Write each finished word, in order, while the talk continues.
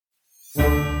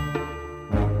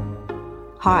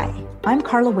Hi, I'm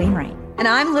Carla Wainwright. And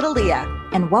I'm Little Leah.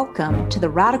 And welcome to the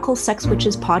Radical Sex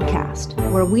Witches podcast,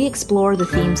 where we explore the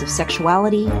themes of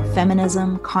sexuality,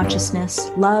 feminism, consciousness,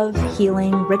 love,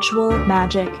 healing, ritual,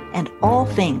 magic, and all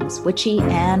things witchy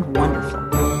and wonderful.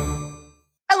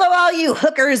 Hello, all you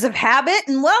hookers of habit,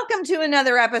 and welcome to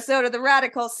another episode of the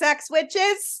Radical Sex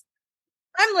Witches.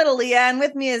 I'm Little Leah, and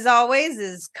with me as always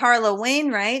is Carla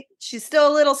Wainwright. She's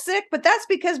still a little sick, but that's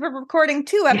because we're recording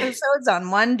 2 episodes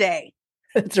on one day.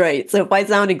 That's right. So if I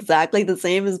sound exactly the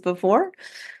same as before,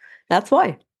 that's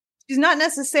why. She's not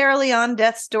necessarily on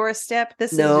death's doorstep.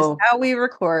 This is just how we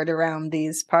record around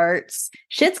these parts.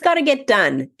 Shit's got to get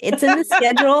done. It's in the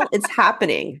schedule. It's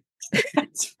happening.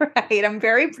 That's right. I'm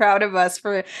very proud of us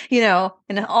for, in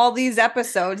all these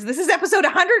episodes. This is episode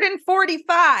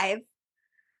 145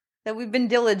 that we've been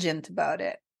diligent about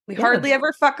it. We hardly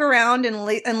ever fuck around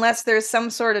unless there's some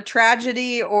sort of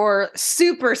tragedy or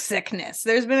super sickness.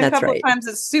 There's been a couple of times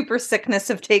that super sickness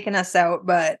have taken us out,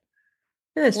 but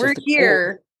we're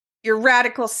here, your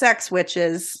radical sex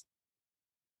witches.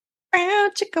 Wow,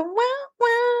 chicka, wow,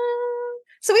 wow.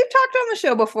 So we've talked on the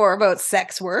show before about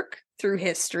sex work through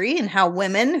history and how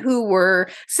women who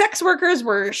were sex workers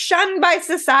were shunned by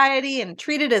society and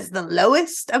treated as the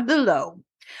lowest of the low.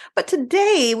 But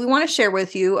today, we want to share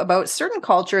with you about certain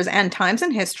cultures and times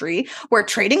in history where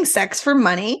trading sex for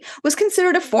money was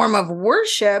considered a form of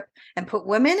worship and put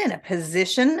women in a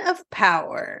position of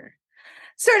power.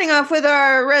 Starting off with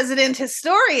our resident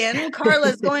historian,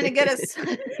 Carla's going to get us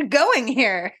going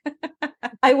here.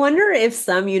 I wonder if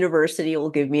some university will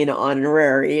give me an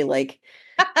honorary,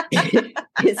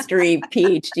 history,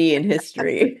 PhD in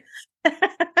history.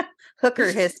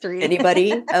 Hooker history.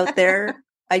 Anybody out there?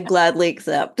 I'd gladly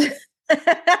accept.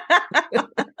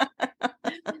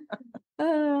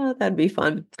 That'd be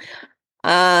fun.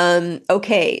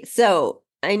 Okay, so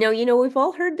I know, we've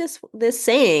all heard this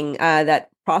saying that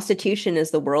prostitution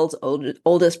is the world's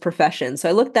oldest profession. So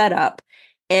I looked that up.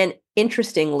 And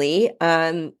interestingly,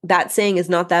 that saying is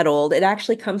not that old. It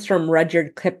actually comes from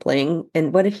Rudyard Kipling.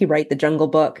 And what did he write? The Jungle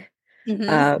Book.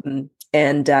 Mm-hmm.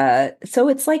 So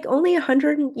it's like only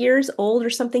 100 years old or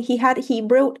something. He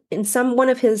wrote in one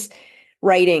of his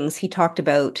writings, he talked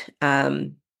about,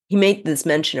 he made this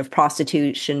mention of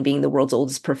prostitution being the world's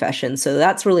oldest profession. So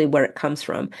that's really where it comes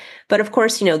from. But of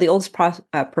course, the oldest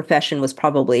profession was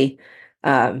probably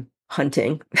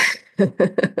hunting,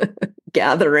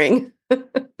 gathering.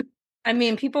 I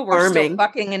mean, people were still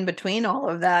fucking in between all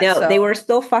of that. No, they were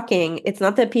still fucking. It's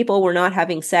not that people were not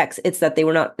having sex. It's that they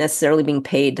were not necessarily being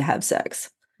paid to have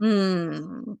sex.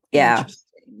 Yeah.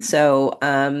 So,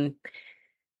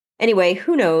 anyway,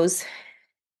 who knows?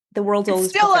 The world's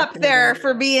oldest. Still up there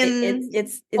for being.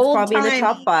 It's probably in the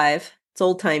top 5. It's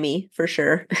old timey for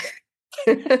sure.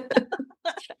 But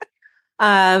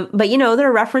there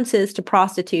are references to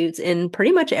prostitutes in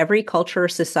pretty much every culture or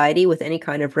society with any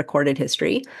kind of recorded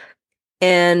history.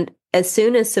 And as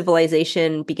soon as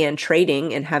civilization began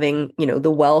trading and having, the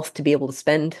wealth to be able to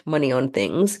spend money on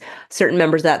things, certain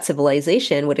members of that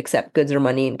civilization would accept goods or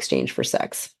money in exchange for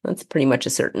sex. That's pretty much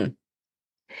a certain.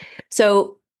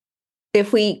 So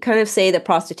if we kind of say that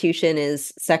prostitution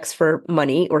is sex for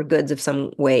money or goods of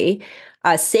some way,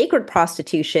 sacred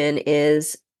prostitution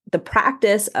is the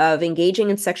practice of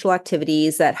engaging in sexual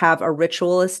activities that have a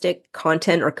ritualistic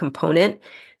content or component.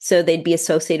 So they'd be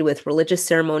associated with religious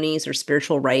ceremonies or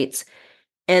spiritual rites.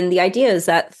 And the idea is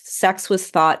that sex was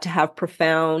thought to have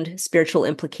profound spiritual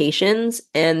implications,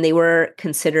 and they were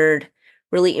considered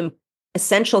really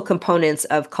essential components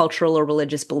of cultural or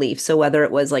religious beliefs. So whether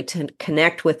it was to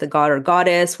connect with the god or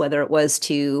goddess, whether it was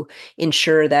to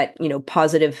ensure that,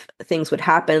 positive things would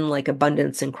happen, like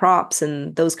abundance in crops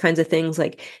and those kinds of things,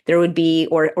 there would be,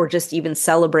 or just even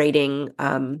celebrating,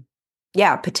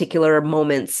 particular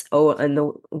moments on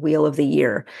the wheel of the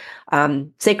year.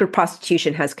 Sacred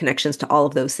prostitution has connections to all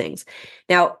of those things.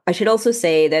 Now, I should also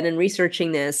say that in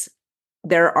researching this,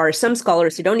 there are some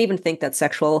scholars who don't even think that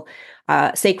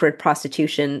sacred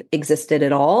prostitution existed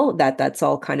at all, that's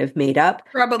all kind of made up.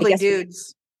 Probably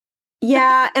dudes.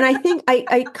 Yeah. And I think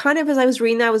I kind of, as I was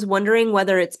reading that, I was wondering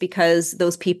whether it's because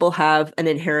those people have an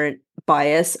inherent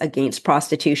bias against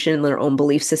prostitution in their own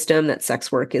belief system, that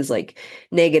sex work is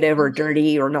negative or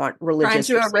dirty or not religious.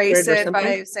 Trying to erase it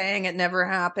by saying it never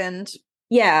happened.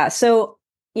 Yeah. So,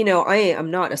 I am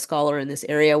not a scholar in this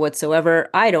area whatsoever.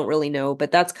 I don't really know,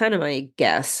 but that's kind of my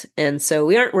guess. And so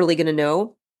we aren't really going to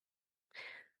know.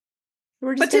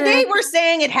 But today we're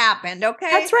saying it happened, okay?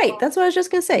 That's right. That's what I was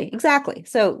just going to say. Exactly.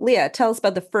 So, Leah, tell us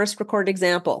about the first recorded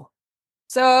example.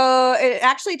 So it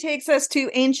actually takes us to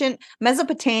ancient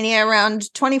Mesopotamia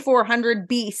around 2400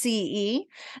 BCE.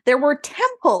 There were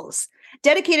temples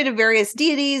dedicated to various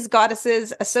deities,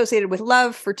 goddesses associated with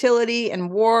love, fertility,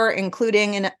 and war,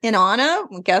 including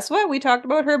Inanna. Guess what? We talked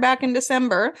about her back in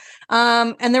December.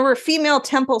 And there were female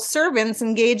temple servants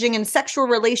engaging in sexual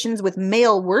relations with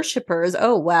male worshippers.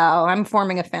 Oh, wow. I'm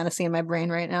forming a fantasy in my brain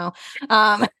right now.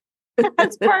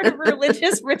 As part of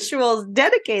religious rituals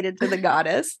dedicated to the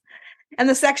goddess. And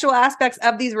the sexual aspects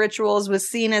of these rituals was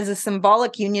seen as a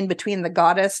symbolic union between the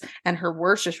goddess and her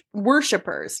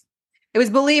worshippers. It was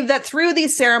believed that through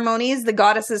these ceremonies, the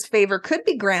goddess's favor could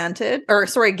be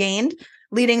gained,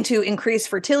 leading to increased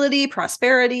fertility,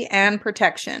 prosperity, and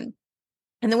protection.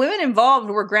 And the women involved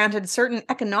were granted certain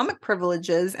economic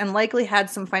privileges and likely had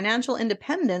some financial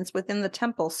independence within the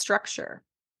temple structure.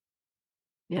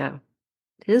 Yeah.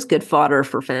 It is good fodder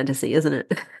for fantasy, isn't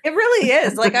it? It really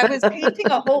is. Like, I was painting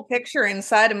a whole picture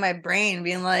inside of my brain,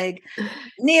 being like,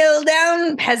 kneel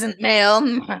down, peasant male.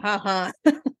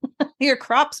 Your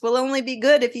crops will only be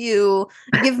good if you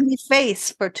give me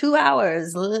face for 2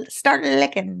 hours. Start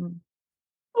licking.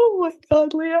 Oh my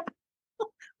God, Leah.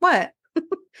 What?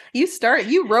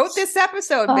 You wrote this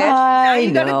episode, bitch. Now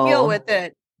you got to deal with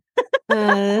it.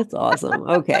 That's awesome.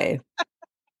 Okay.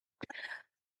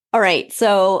 All right.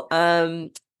 So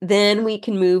then we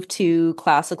can move to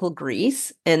classical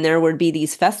Greece, and there would be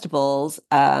these festivals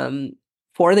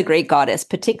for the great goddess,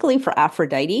 particularly for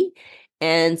Aphrodite.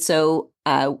 And so,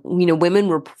 women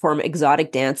would perform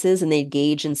exotic dances and they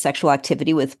engage in sexual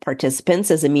activity with participants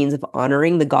as a means of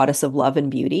honoring the goddess of love and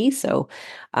beauty. So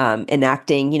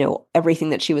enacting, everything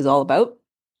that she was all about.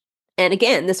 And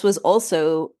again, this was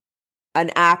also an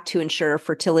act to ensure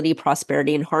fertility,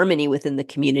 prosperity, and harmony within the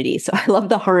community. So I love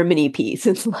the harmony piece.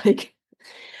 It's like,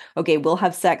 okay, we'll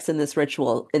have sex in this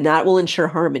ritual, and that will ensure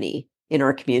harmony in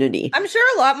our community. I'm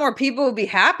sure a lot more people would be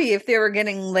happy if they were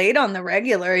getting laid on the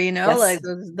regular, yes. Like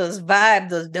those vibes,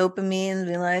 those dopamines,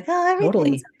 being like, oh,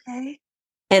 everything's okay.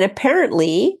 And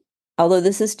apparently, although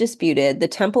this is disputed, the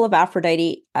Temple of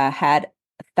Aphrodite had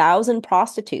 1,000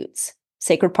 prostitutes,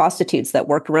 sacred prostitutes that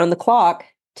worked around the clock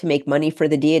to make money for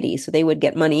the deity. So they would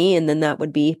get money and then that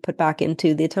would be put back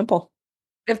into the temple.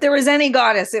 If there was any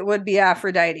goddess, it would be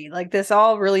Aphrodite. Like, this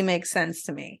all really makes sense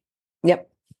to me. Yep.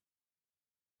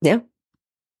 Yeah.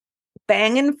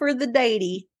 Banging for the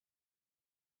deity.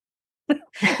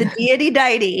 The deity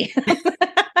deity.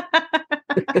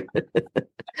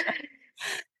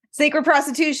 Sacred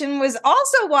prostitution was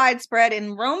also widespread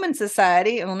in Roman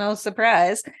society. Oh, no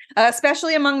surprise.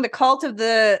 Especially among the cult of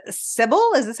the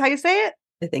Sibyl. Is this how you say it?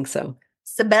 I think so.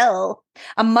 Cybele,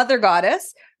 a mother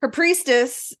goddess. Her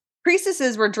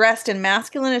priestesses were dressed in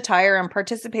masculine attire and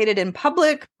participated in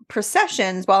public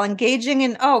processions while engaging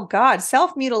in,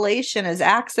 self-mutilation as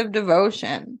acts of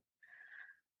devotion.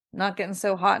 Not getting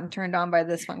so hot and turned on by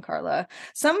this one, Carla.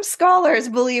 Some scholars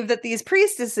believe that these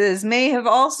priestesses may have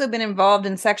also been involved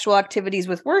in sexual activities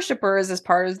with worshippers as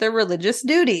part of their religious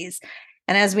duties.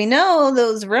 And as we know,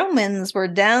 those Romans were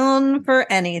down for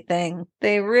anything.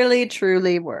 They really,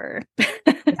 truly were.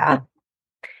 Yeah.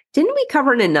 Didn't we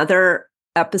cover in another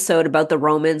episode about the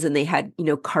Romans and they had,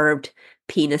 carved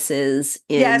penises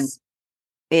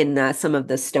in some of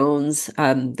the stones,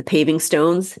 the paving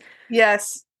stones?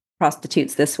 Yes.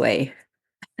 Prostitutes this way.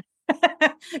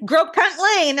 Grope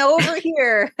Cunt Lane over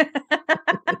here.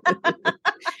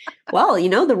 Well,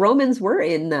 the Romans were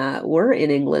in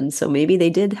England, so maybe they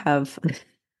did have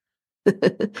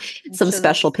some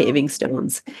special paving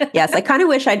stones. Yes, I kind of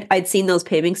wish I'd seen those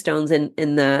paving stones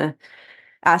in the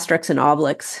Asterix and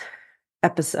Obelix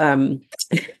episode.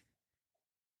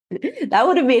 That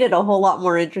would have made it a whole lot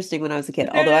more interesting when I was a kid.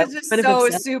 Although I was just so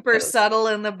super subtle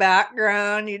in the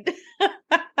background.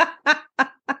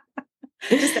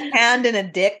 Just a hand and a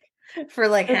dick for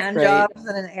like hand jobs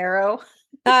and an arrow.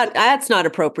 That's not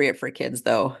appropriate for kids,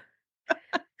 though.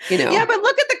 Yeah, but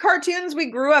look at the cartoons we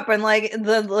grew up in, like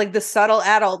the subtle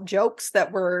adult jokes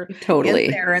that were totally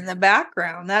in there in the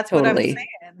background. That's what I'm saying.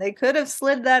 They could have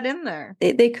slid that in there.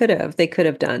 They could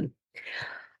have done.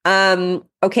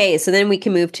 Okay, so then we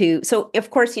can move to, so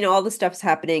of course, all the stuff's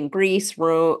happening, Greece,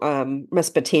 Rome,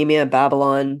 Mesopotamia,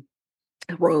 Babylon,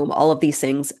 Rome, all of these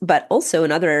things, but also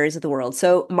in other areas of the world.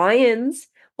 So Mayans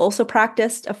also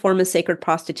practiced a form of sacred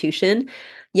prostitution.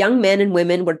 Young men and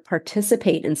women would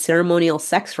participate in ceremonial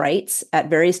sex rites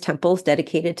at various temples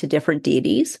dedicated to different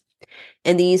deities.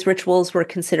 And these rituals were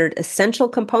considered essential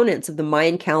components of the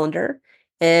Mayan calendar,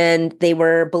 and they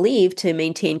were believed to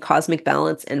maintain cosmic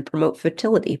balance and promote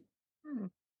fertility.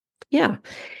 Yeah.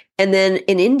 And then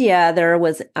in India,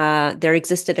 there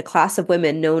existed a class of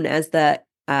women known as the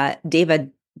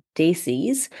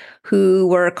deities who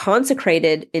were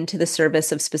consecrated into the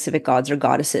service of specific gods or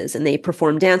goddesses. And they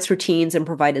performed dance routines and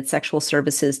provided sexual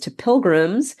services to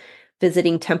pilgrims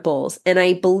visiting temples. And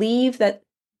I believe that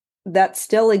that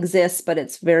still exists, but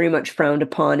it's very much frowned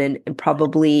upon and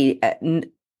probably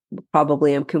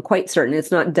I'm quite certain it's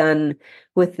not done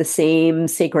with the same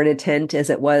sacred intent as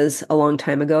it was a long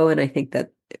time ago. And I think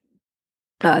that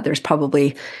there's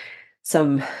probably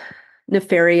some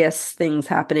nefarious things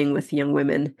happening with young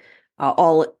women,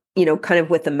 all, kind of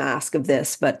with the mask of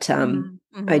this. But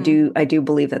I do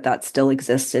believe that that still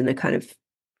exists in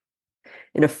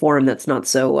a form that's not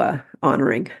so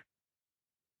honoring.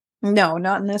 No,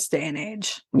 not in this day and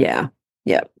age. Yeah.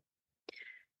 Yeah.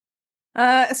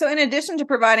 So in addition to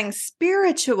providing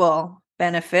spiritual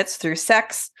benefits through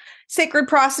sex, sacred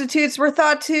prostitutes were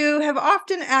thought to have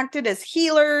often acted as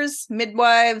healers,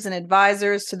 midwives, and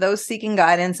advisors to those seeking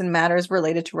guidance in matters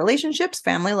related to relationships,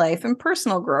 family life, and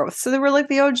personal growth. So they were like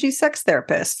the OG sex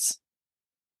therapists.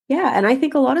 Yeah, and I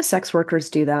think a lot of sex workers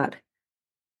do that.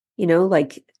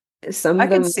 Like some of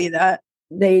them, I can see that.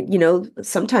 They,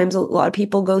 sometimes a lot of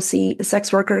people go see a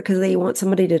sex worker because they want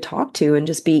somebody to talk to and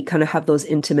just have those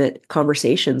intimate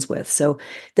conversations with. So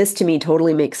this to me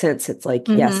totally makes sense. It's like,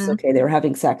 yes, okay, they were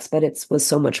having sex, but it was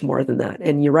so much more than that.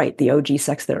 And you're right, the OG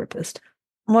sex therapist.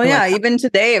 Well, yeah, even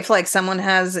today, if like someone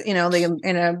has, they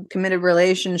in a committed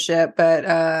relationship, but,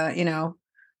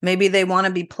 maybe they want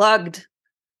to be plugged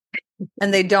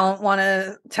and they don't want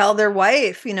to tell their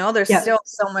wife, there's still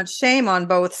so much shame on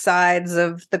both sides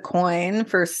of the coin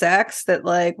for sex that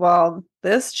like, well,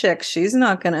 this chick, she's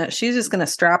just going to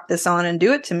strap this on and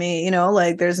do it to me,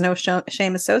 like there's no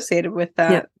shame associated with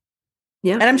that.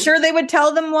 Yeah. And I'm sure they would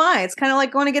tell them why. It's kind of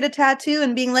like going to get a tattoo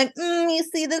and being like, you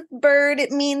see this bird,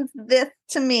 it means this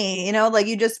to me, like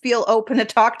you just feel open to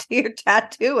talk to your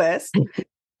tattooist.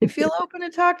 You feel open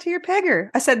to talk to your pegger.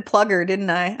 I said plugger,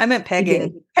 didn't I? I meant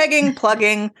pegging. Pegging,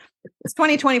 plugging. It's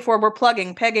 2024. We're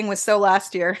plugging. Pegging was so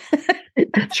last year.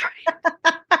 That's right.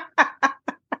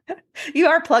 You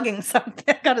are plugging something.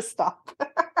 I gotta stop.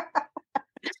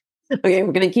 Okay,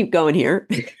 we're going to keep going here.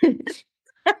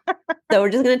 So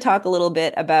we're just going to talk a little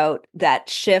bit about that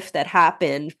shift that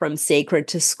happened from sacred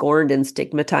to scorned and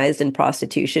stigmatized in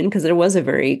prostitution, because there was a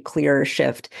very clear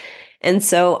shift. And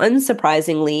so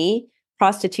unsurprisingly,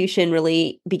 prostitution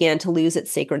really began to lose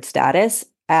its sacred status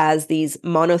as these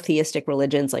monotheistic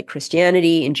religions like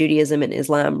Christianity and Judaism and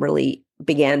Islam really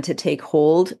began to take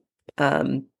hold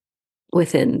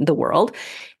within the world.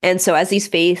 And so as these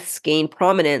faiths gained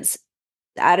prominence,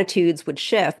 attitudes would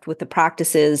shift with the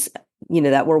practices,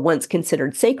 that were once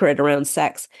considered sacred around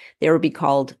sex. They would be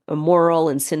called immoral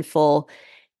and sinful.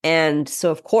 And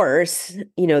so, of course,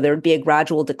 there would be a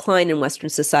gradual decline in Western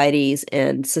societies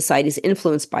and societies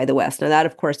influenced by the West. Now, that,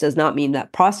 of course, does not mean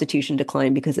that prostitution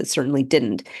declined, because it certainly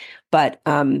didn't, but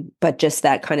just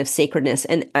that kind of sacredness.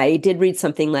 And I did read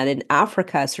something that in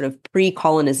Africa, sort of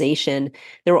pre-colonization,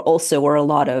 there were a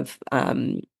lot of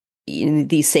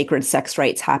these sacred sex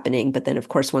rites happening. But then, of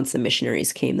course, once the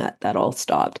missionaries came, that all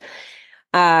stopped.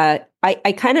 I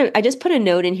just put a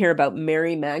note in here about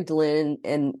Mary Magdalene,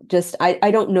 and just I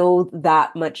don't know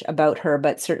that much about her,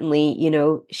 but certainly,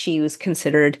 she was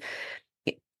considered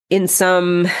in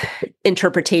some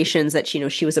interpretations that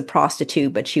she was a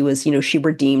prostitute, but she was, she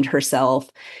redeemed herself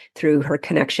through her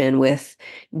connection with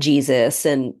Jesus.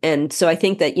 And so I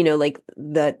think that, like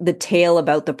the tale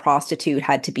about the prostitute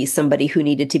had to be somebody who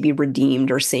needed to be redeemed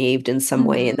or saved in some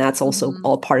way. And that's also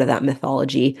all part of that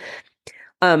mythology.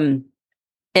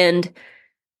 And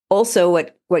also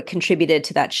what contributed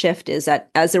to that shift is that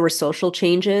as there were social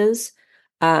changes,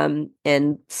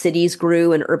 and cities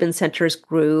grew and urban centers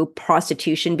grew,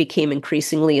 prostitution became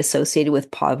increasingly associated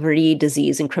with poverty,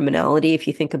 disease, and criminality. If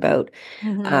you think about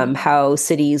how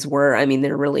cities were,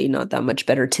 they're really not that much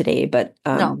better today, but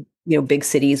big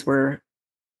cities were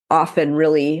often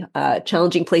really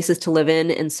challenging places to live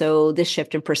in. And so this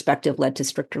shift in perspective led to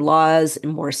stricter laws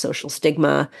and more social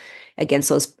stigma against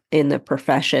those in the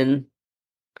profession.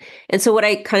 And so what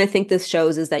I kind of think this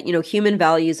shows is that, human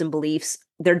values and beliefs,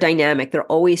 they're dynamic, they're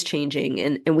always changing.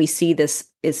 And we see this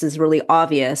is really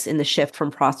obvious in the shift from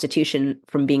prostitution,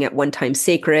 from being at one time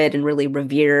sacred and really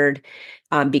revered,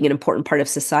 being an important part of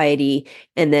society,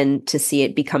 and then to see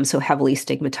it become so heavily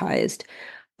stigmatized.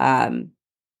 And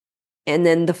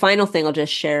then the final thing I'll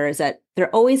just share is that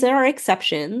there are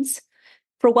exceptions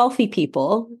for wealthy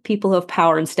people who have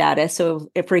power and status. So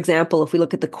if, for example, if we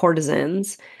look at the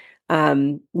courtesans,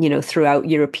 throughout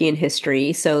European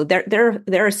history, so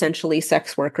they're essentially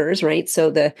sex workers, right? So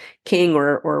the king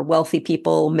or wealthy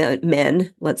people,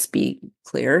 men, let's be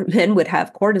clear, men would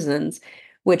have courtesans,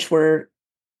 which were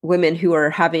women who are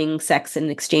having sex in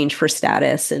exchange for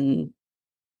status and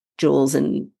jewels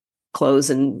and clothes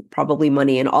and probably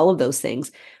money and all of those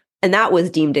things. And that was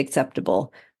deemed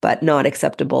acceptable, but not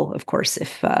acceptable, of course,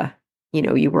 if,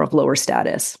 you were of lower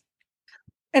status.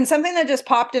 And something that just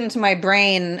popped into my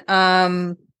brain,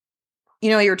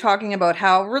 you're talking about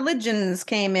how religions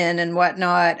came in and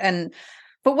whatnot.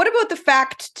 But what about the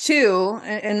fact too,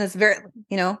 in this very,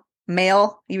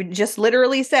 male, you just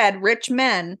literally said rich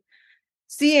men,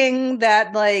 seeing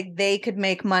that like they could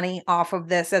make money off of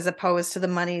this as opposed to the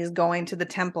money is going to the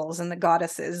temples and the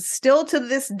goddesses. Still to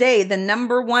this day, the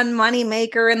number one money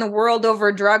maker in the world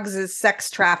over drugs is sex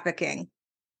trafficking.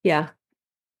 Yeah.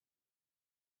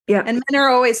 Yeah. And men are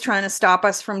always trying to stop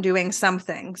us from doing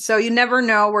something. So you never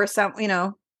know where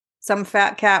some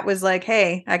fat cat was like,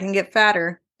 hey, I can get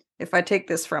fatter if I take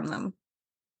this from them.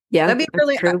 Yeah. That'd be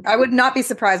really true. I would not be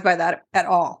surprised by that at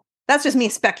all. That's just me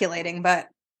speculating, but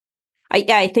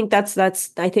I think that's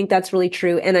really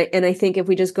true. And I think if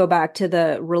we just go back to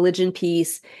the religion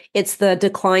piece, it's the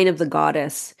decline of the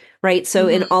goddess, right? So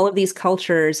in all of these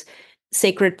cultures,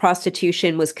 sacred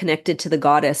prostitution was connected to the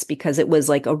goddess because it was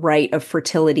like a rite of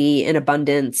fertility and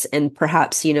abundance. And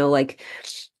perhaps,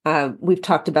 we've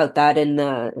talked about that in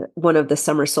one of the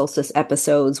summer solstice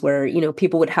episodes where,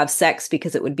 people would have sex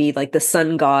because it would be like the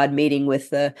sun god mating with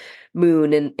the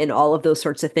moon and all of those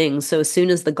sorts of things. So as soon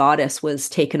as the goddess was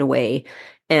taken away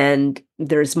and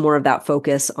there's more of that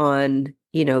focus on,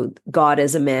 God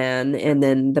as a man and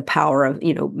then the power of,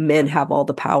 men have all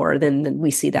the power, then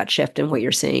we see that shift. And what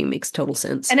you're saying makes total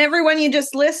sense. And everyone you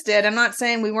just listed, I'm not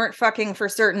saying we weren't fucking for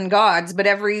certain gods, but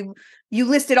you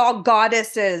listed all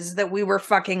goddesses that we were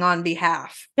fucking on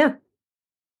behalf. Yeah.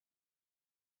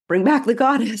 Bring back the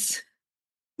goddess.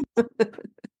 Look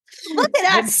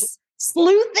at us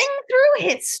sleuthing through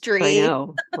history. I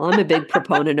know. Well, I'm a big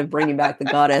proponent of bringing back the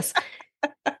goddess.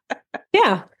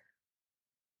 Yeah.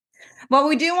 Well,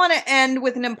 we do want to end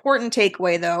with an important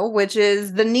takeaway, though, which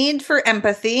is the need for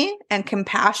empathy and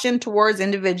compassion towards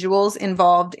individuals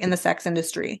involved in the sex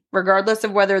industry, regardless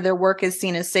of whether their work is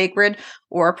seen as sacred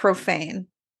or profane.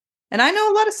 And I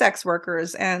know a lot of sex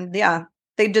workers, and yeah,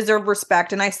 they deserve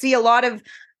respect. And I see a lot of,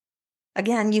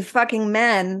 again, you fucking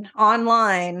men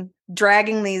online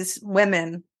dragging these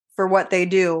women for what they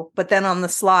do. But then on the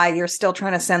sly, you're still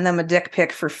trying to send them a dick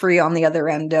pic for free on the other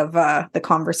end of the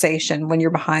conversation when you're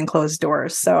behind closed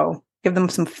doors. So give them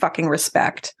some fucking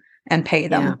respect and pay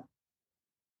them.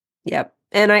 Yeah. Yep.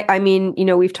 And I mean,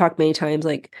 we've talked many times,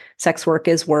 like sex work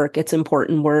is work. It's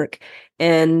important work.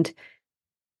 And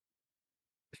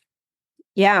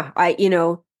yeah, I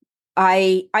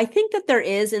think that there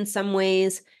is in some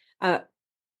ways,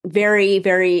 very,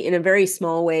 very, in a very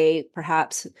small way,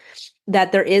 perhaps,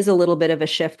 that there is a little bit of a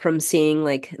shift from seeing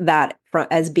like that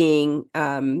as being,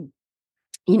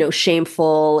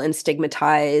 shameful and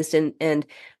stigmatized. And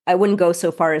I wouldn't go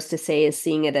so far as to say as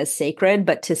seeing it as sacred,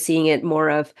 but to seeing it more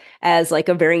of as like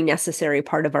a very necessary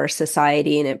part of our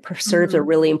society. And it serves a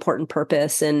really important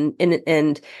purpose and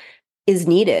is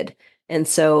needed. And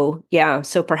so, yeah,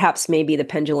 so perhaps maybe the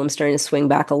pendulum's starting to swing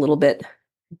back a little bit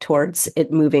towards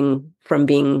it moving from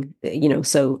being,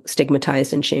 so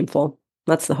stigmatized and shameful.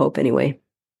 That's the hope anyway.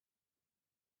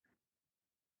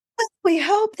 We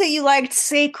hope that you liked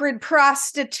sacred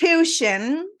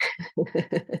prostitution.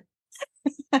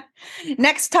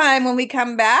 Next time when we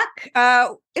come back,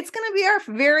 it's going to be our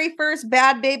very first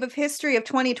Bad Babe of History of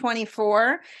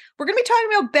 2024. We're going to be talking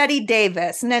about Betty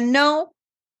Davis. And then no,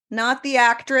 not the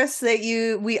actress that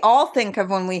we all think of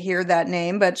when we hear that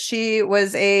name, but she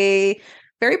was a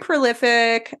very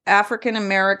prolific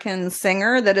African-American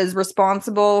singer that is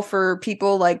responsible for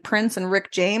people like Prince and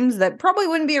Rick James that probably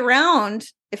wouldn't be around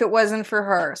if it wasn't for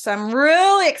her. So I'm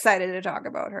really excited to talk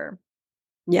about her.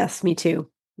 Yes, me too.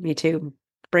 Me too.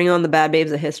 Bring on the Bad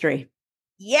Babes of History.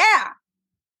 Yeah.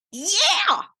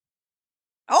 Yeah.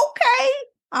 Okay.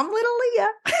 I'm little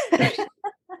Leah.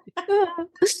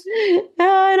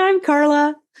 And I'm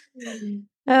Carla.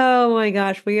 Oh my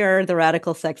gosh, we are the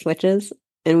Radical Sex Witches.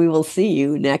 And we will see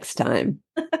you next time.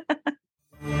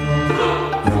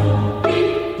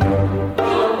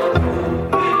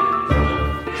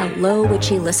 Hello,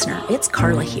 witchy listener. It's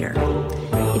Carla here.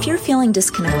 If you're feeling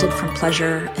disconnected from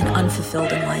pleasure and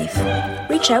unfulfilled in life,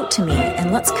 reach out to me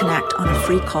and let's connect on a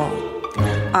free call.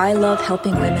 I love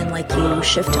helping women like you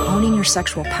shift to owning your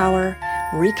sexual power,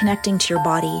 reconnecting to your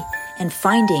body, and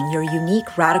finding your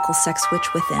unique radical sex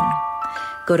witch within.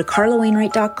 Go to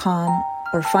carlawainwright.com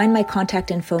or find my contact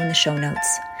info in the show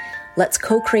notes. Let's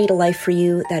co-create a life for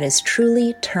you that is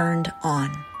truly turned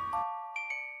on.